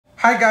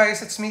Hi guys,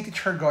 it's me,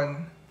 Teacher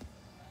Gon.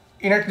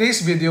 In our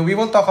today's video, we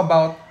will talk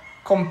about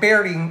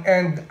comparing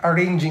and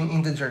arranging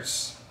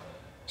integers.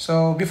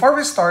 So before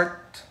we start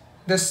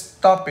this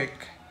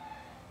topic,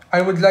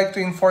 I would like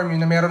to inform you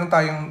na meron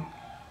tayong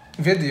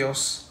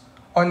videos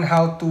on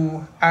how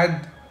to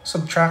add,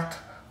 subtract,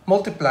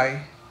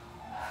 multiply,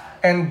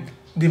 and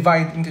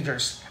divide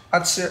integers.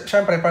 At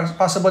syempre,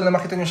 possible na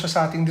makita nyo siya sa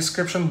ating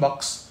description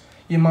box,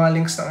 yung mga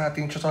links ng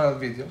ating tutorial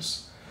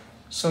videos.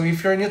 So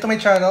if you're new to my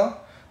channel,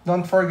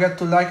 don't forget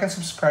to like and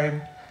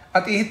subscribe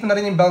at i-hit mo na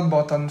rin yung bell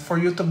button for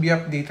you to be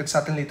updated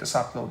sa ating latest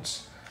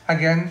uploads.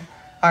 Again,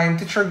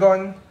 I'm Teacher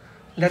Gon.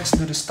 Let's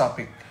do this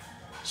topic.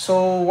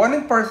 So one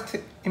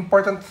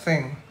important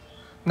thing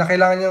na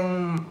kailangan yung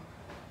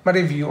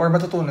ma-review or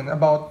matutunan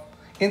about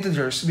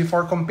integers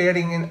before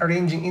comparing and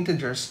arranging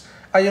integers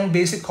ay yung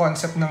basic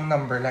concept ng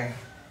number line.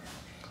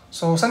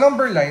 So sa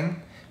number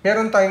line,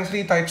 meron tayong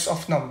 3 types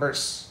of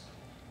numbers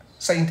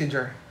sa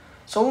integer.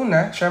 So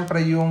una, syempre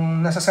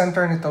yung nasa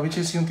center nito, which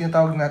is yung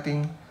tinatawag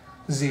nating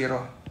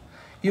 0.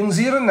 Yung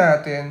 0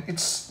 natin,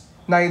 it's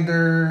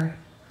neither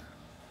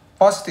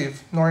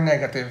positive nor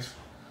negative.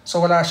 So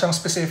wala siyang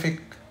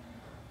specific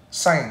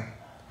sign.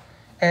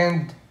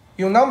 And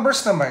yung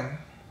numbers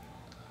naman,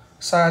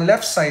 sa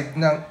left side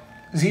ng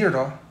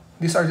 0,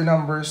 these are the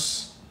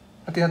numbers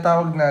na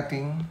tinatawag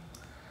nating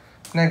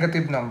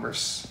negative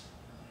numbers.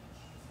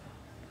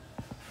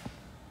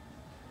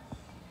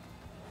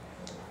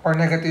 Or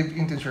negative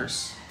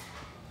integers.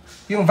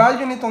 Yung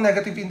value nitong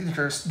negative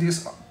integers,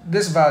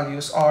 these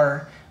values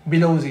are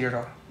below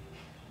 0.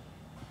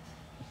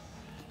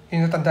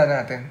 Yun yung tanda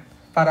natin.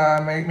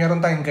 Para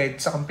meron tayong guide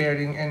sa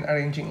comparing and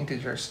arranging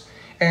integers.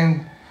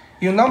 And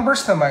yung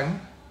numbers naman,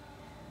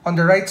 on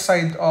the right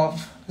side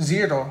of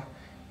 0,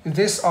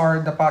 these are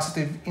the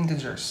positive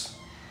integers.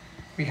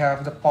 We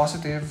have the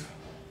positive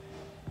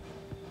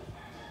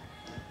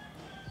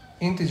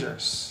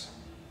integers.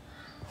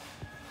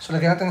 So,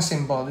 lagyan natin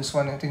symbol. This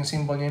one, ito yung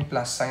symbol niya, yung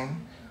plus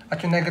sign.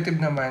 At yung negative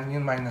naman,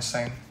 yung minus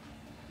sign.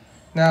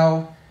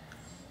 Now,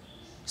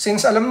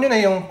 since alam nyo na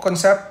yung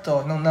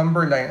konsepto ng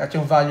number line at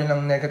yung value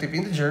ng negative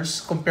integers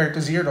compared to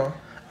 0,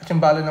 at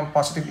yung value ng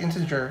positive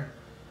integer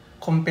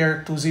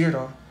compared to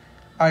 0,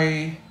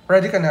 ay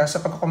ready ka na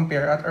sa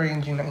pag-compare at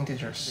arranging ng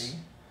integers.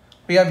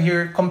 We have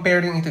here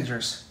comparing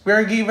integers. We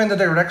are given the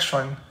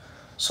direction,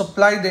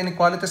 supply the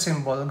inequality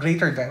symbol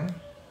greater than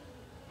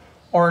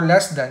or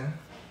less than.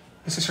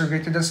 This is your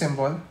greater than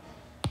symbol.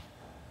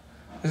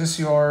 This is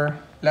your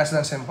less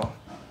than symbol.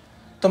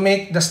 To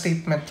make the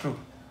statement true.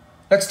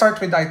 Let's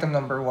start with item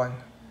number 1.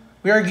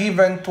 We are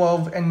given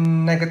 12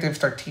 and negative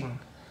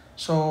 13.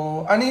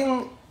 So, ano yung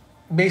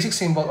basic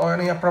symbol or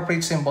ano yung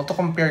appropriate symbol to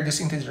compare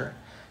this integer?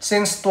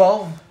 Since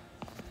 12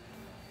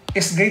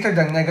 is greater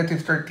than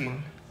negative 13,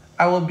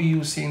 I will be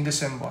using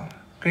this symbol,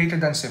 greater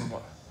than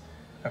symbol.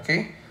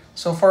 Okay?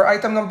 So, for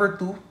item number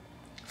 2,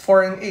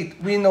 4 and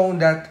 8, we know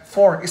that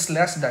 4 is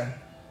less than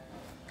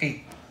 8.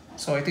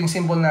 So, ito yung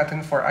symbol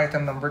natin for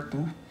item number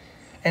 2.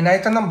 And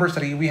item number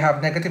 3, we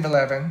have negative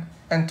 11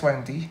 and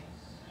 20.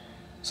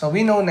 So,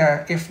 we know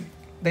na if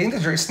the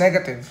integer is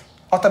negative,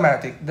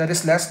 automatic, that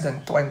is less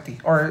than 20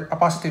 or a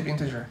positive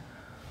integer.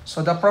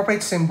 So, the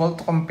appropriate symbol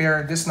to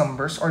compare these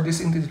numbers or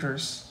these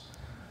integers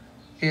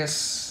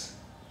is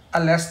a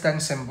less than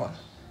symbol.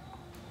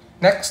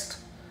 Next,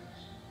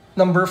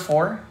 number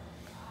 4,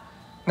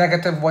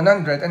 negative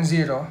 100 and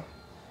 0.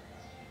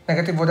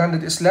 Negative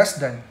 100 is less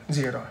than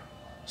 0.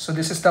 So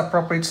this is the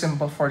appropriate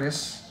symbol for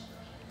this.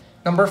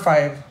 Number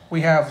 5,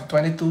 we have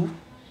 22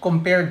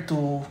 compared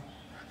to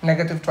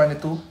negative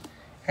 22.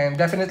 And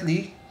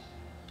definitely,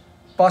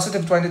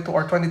 positive 22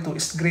 or 22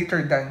 is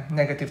greater than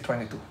negative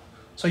 22.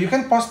 So you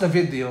can pause the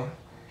video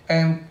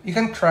and you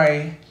can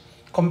try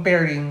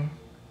comparing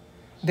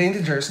the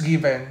integers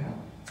given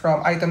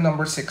from item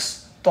number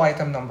 6 to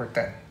item number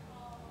 10.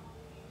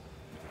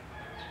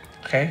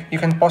 Okay, you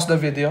can pause the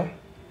video.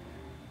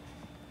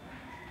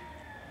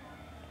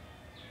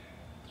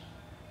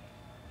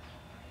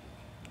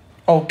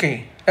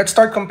 Okay, let's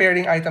start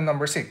comparing item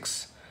number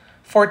 6.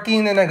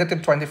 14 and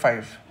negative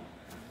 25.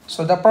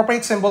 So the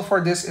appropriate symbol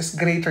for this is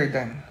greater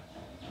than,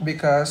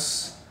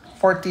 because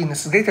 14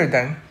 is greater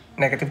than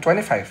negative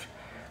 25.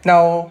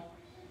 Now,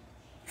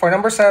 for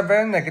number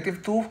 7, negative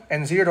 2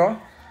 and 0,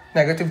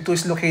 negative 2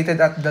 is located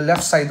at the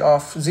left side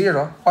of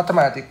 0,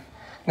 automatic.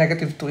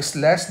 Negative 2 is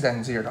less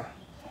than 0.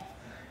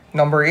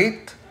 Number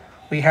 8,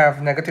 we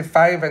have negative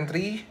 5 and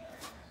 3.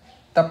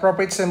 The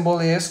appropriate symbol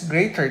is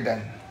greater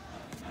than,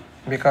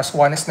 because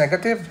one is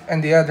negative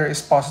and the other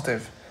is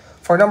positive.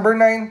 For number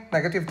 9,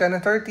 negative 10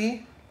 and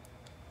 30,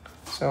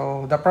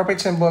 so the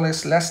appropriate symbol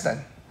is less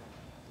than.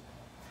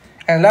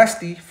 And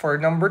lastly, for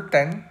number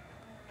 10,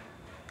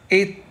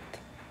 8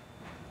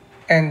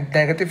 and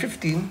negative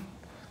 15,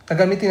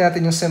 nagamitin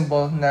natin yung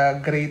symbol na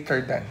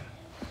greater than.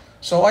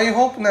 So I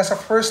hope na sa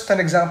first 10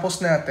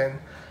 examples natin,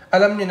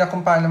 alam nyo na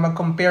kung paano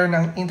mag-compare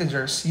ng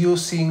integers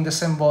using the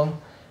symbol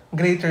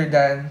greater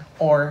than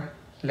or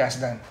less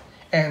than.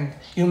 And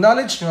yung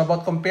knowledge nyo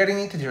about comparing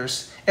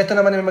integers, ito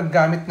naman yung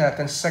maggamit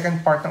natin sa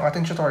second part ng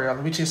ating tutorial,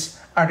 which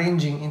is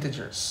arranging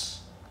integers.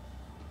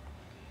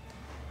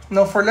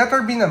 Now, for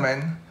letter B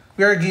naman,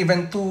 we are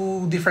given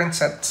two different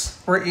sets,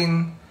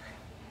 wherein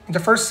in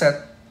the first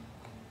set,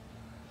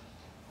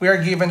 we are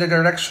given the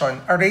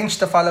direction,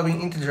 arrange the following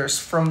integers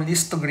from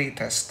least to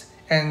greatest.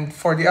 And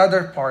for the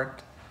other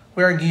part,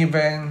 we are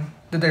given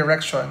the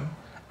direction,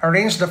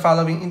 arrange the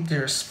following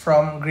integers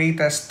from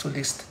greatest to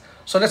least.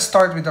 So let's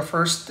start with the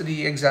first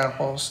three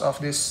examples of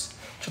this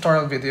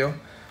tutorial video.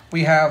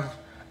 We have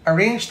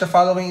arrange the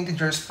following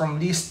integers from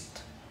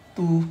least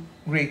to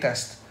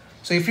greatest.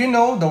 So if you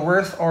know the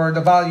worth or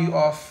the value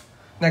of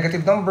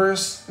negative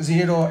numbers,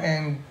 0,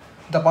 and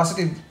the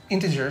positive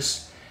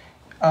integers,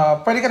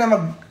 pwede ka na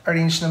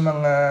mag-arrange ng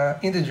mga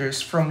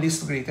integers from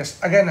least to greatest.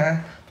 Again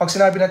pag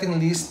sinabi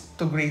natin least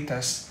to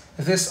greatest,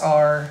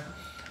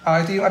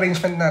 ito yung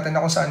arrangement natin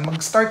na kung saan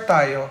mag-start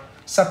tayo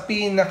sa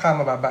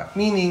pinakamababa.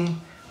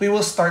 Meaning, we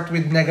will start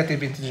with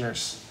negative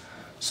integers.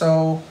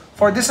 So,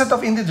 for this set of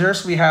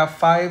integers, we have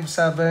 5,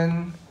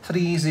 7,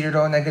 3,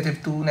 0,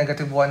 negative 2,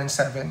 negative 1, and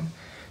 7.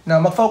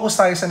 Now, mag-focus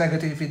tayo sa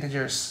negative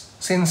integers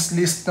since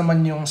list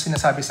naman yung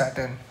sinasabi sa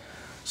atin.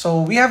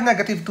 So, we have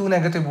negative 2,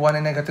 negative 1,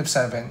 and negative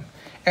 7.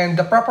 And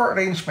the proper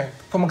arrangement,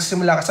 kung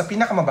magsimula ka sa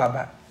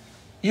pinakamababa,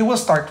 you will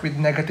start with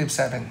negative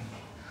 7.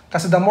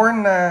 Kasi the more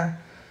na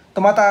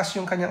tumataas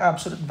yung kanyang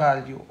absolute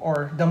value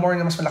or the more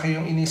na mas malaki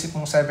yung inisip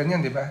mong 7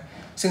 yan, di ba?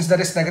 Since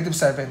that is negative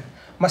 7,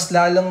 mas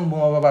lalong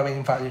bumababa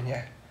yung value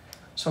niya.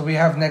 So we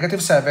have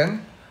negative 7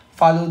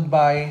 followed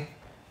by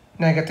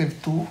negative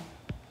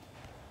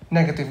 2,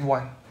 negative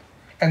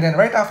 1. And then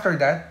right after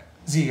that,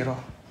 0.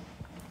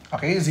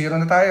 Okay, 0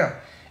 na tayo.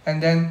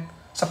 And then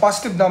sa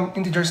positive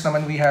integers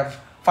naman, we have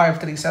 5,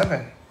 3,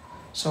 7.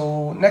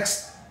 So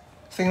next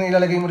thing na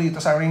ilalagay mo dito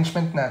sa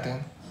arrangement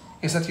natin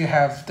is that you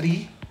have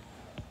 3,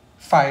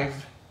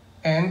 5,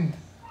 and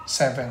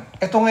 7.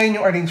 Ito ngayon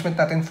yung arrangement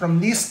natin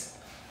from least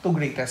to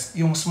greatest.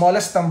 Yung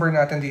smallest number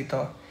natin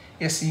dito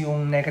is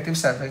yung negative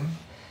 7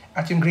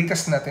 at yung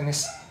greatest natin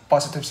is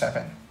positive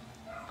 7.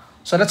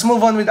 So let's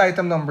move on with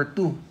item number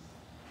 2.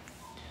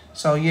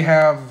 So you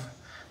have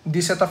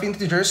this set of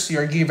integers.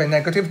 You are given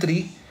negative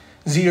 3,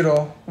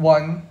 0,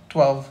 1,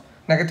 12,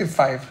 negative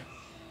 5,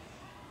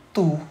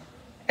 2,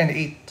 and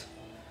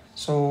 8.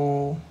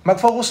 So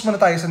mag-focus muna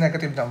tayo sa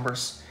negative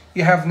numbers.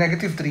 You have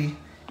negative 3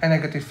 and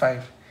negative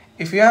 5.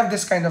 If you have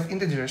this kind of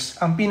integers,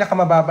 ang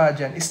pinakamababa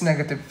dyan is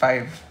negative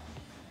 5,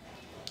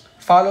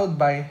 followed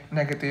by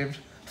negative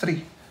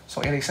 3.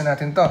 So, erase na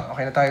natin to.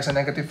 Okay na tayo sa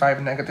negative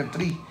 5 and negative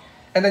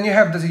 3. And then you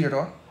have the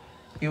 0.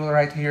 You will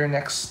write here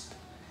next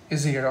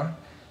is 0.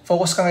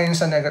 Focus ka ngayon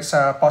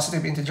sa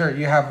positive integer.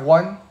 You have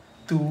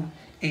 1, 2,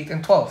 8,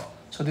 and 12.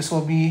 So, this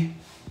will be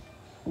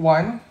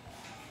 1,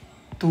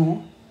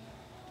 2,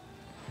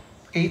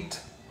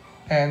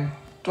 8, and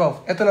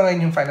 12. Ito na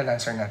ngayon yung final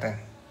answer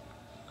natin.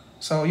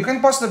 So, you can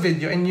pause the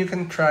video and you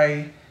can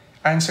try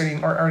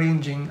answering or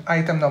arranging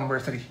item number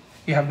 3.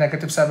 You have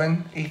negative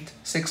 7, 8,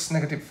 6,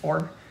 negative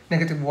 4,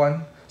 negative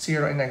 1,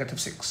 0, and negative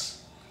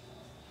 6.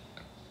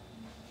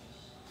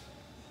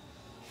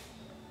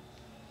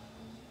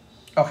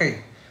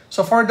 Okay,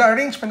 so for the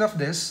arrangement of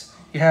this,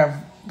 you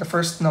have the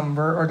first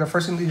number or the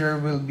first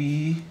integer will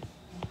be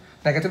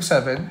negative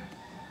 7,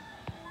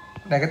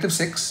 negative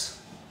 6,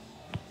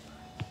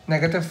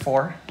 negative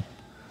 4,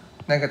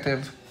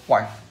 negative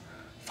 1.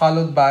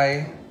 Followed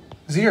by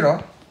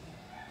 0,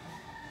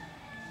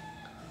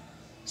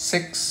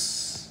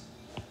 6,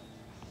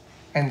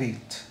 and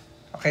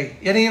 8. Okay,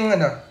 yan yung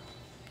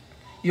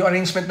yung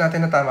arrangement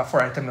natin na tama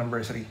for item number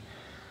 3.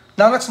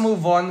 Now let's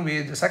move on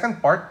with the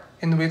second part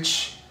in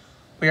which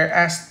we are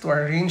asked to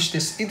arrange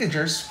these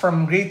integers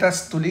from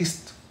greatest to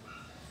least.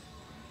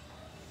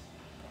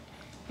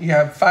 You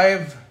have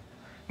 5,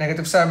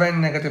 negative 7,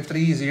 negative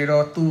 3,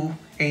 0,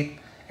 2, 8,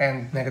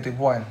 and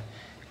negative 1.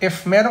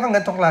 If meron kang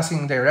ganitong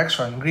klaseng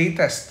direction,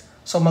 greatest,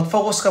 so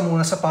mag-focus ka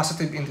muna sa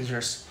positive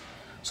integers.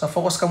 So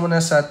focus ka muna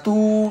sa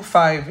 2,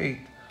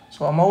 5, 8.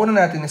 So ang mauna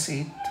natin is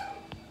 8,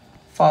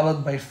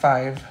 followed by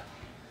 5,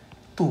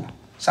 2.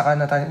 Saka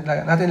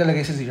natin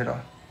lalagay sa 0.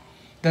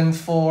 Then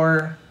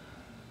for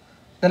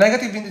the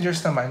negative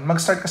integers naman,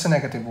 mag-start ka sa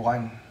negative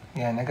 1.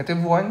 Yan,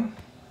 negative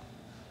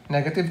 1,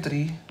 negative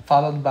 3,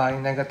 followed by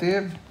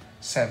negative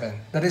 7.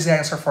 That is the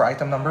answer for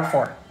item number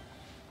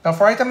 4. Now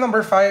for item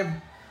number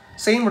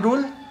 5, same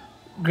rule,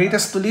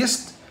 greatest to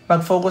least,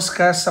 mag-focus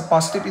ka sa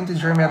positive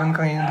integer, meron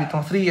ka ngayon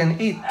ditong 3 and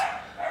 8.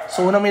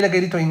 So, unang may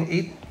lagay dito yung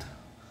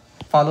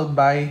 8, followed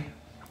by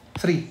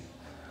 3.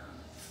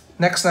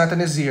 Next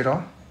natin is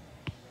 0.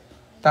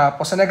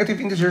 Tapos, sa negative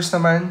integers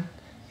naman,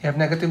 you have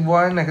negative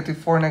 1, negative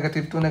 4,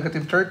 negative 2,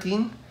 negative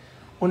 13.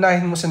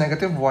 Unahin mo sa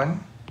negative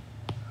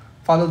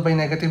 1, followed by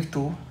negative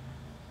 2.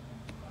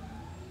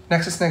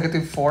 Next is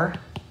negative 4,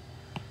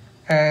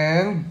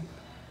 and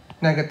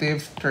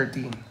negative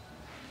 13.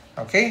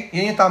 Okay?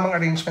 Yun yung tamang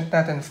arrangement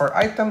natin for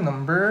item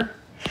number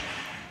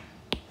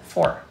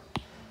 4.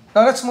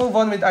 Now, let's move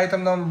on with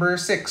item number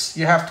 6.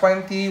 You have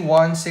 20, 1,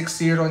 6,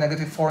 0,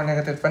 negative 4,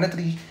 negative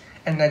 23,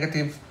 and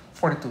negative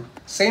 42.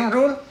 Same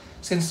rule,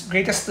 since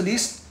greatest to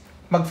least,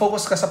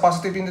 mag-focus ka sa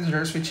positive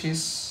integers, which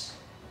is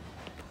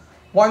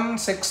 1,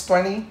 6,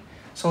 20.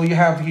 So you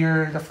have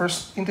here the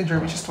first integer,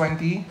 which is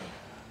 20,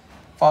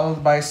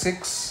 followed by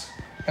 6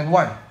 and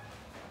 1.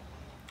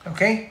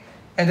 Okay?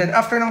 And then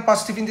after ng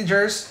positive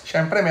integers,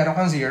 syempre meron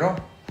kang 0.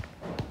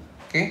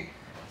 Okay?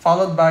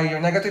 Followed by your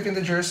negative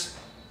integers,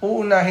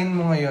 uunahin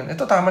mo ngayon.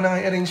 Ito, tama na nga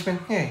yung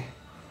arrangement niya eh.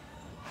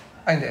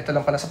 Ay, hindi. Ito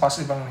lang pala sa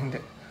positive ang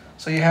hindi.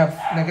 So you have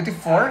negative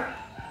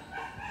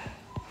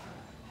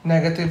 4,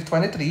 negative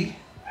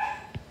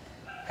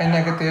 23, and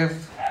negative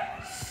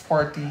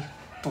 42.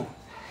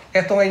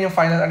 Ito ngayon yung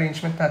final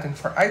arrangement natin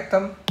for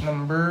item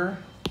number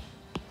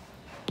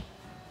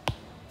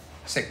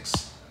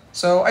 6.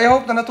 So, I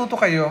hope na natuto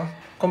kayo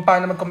kung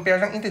paano mag-compare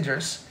ng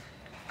integers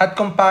at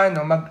kung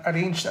paano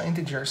mag-arrange ng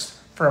integers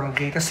from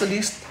greatest to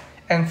least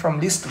and from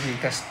least to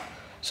greatest.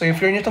 So,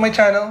 if you're new to my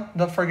channel,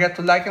 don't forget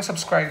to like and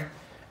subscribe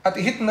at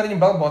i-hit na rin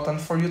yung bell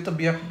button for you to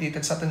be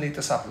updated sa ating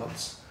latest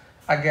uploads.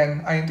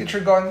 Again, I am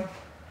Teacher Gon.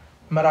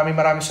 Maraming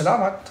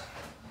salamat.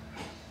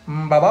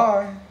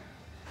 Bye-bye!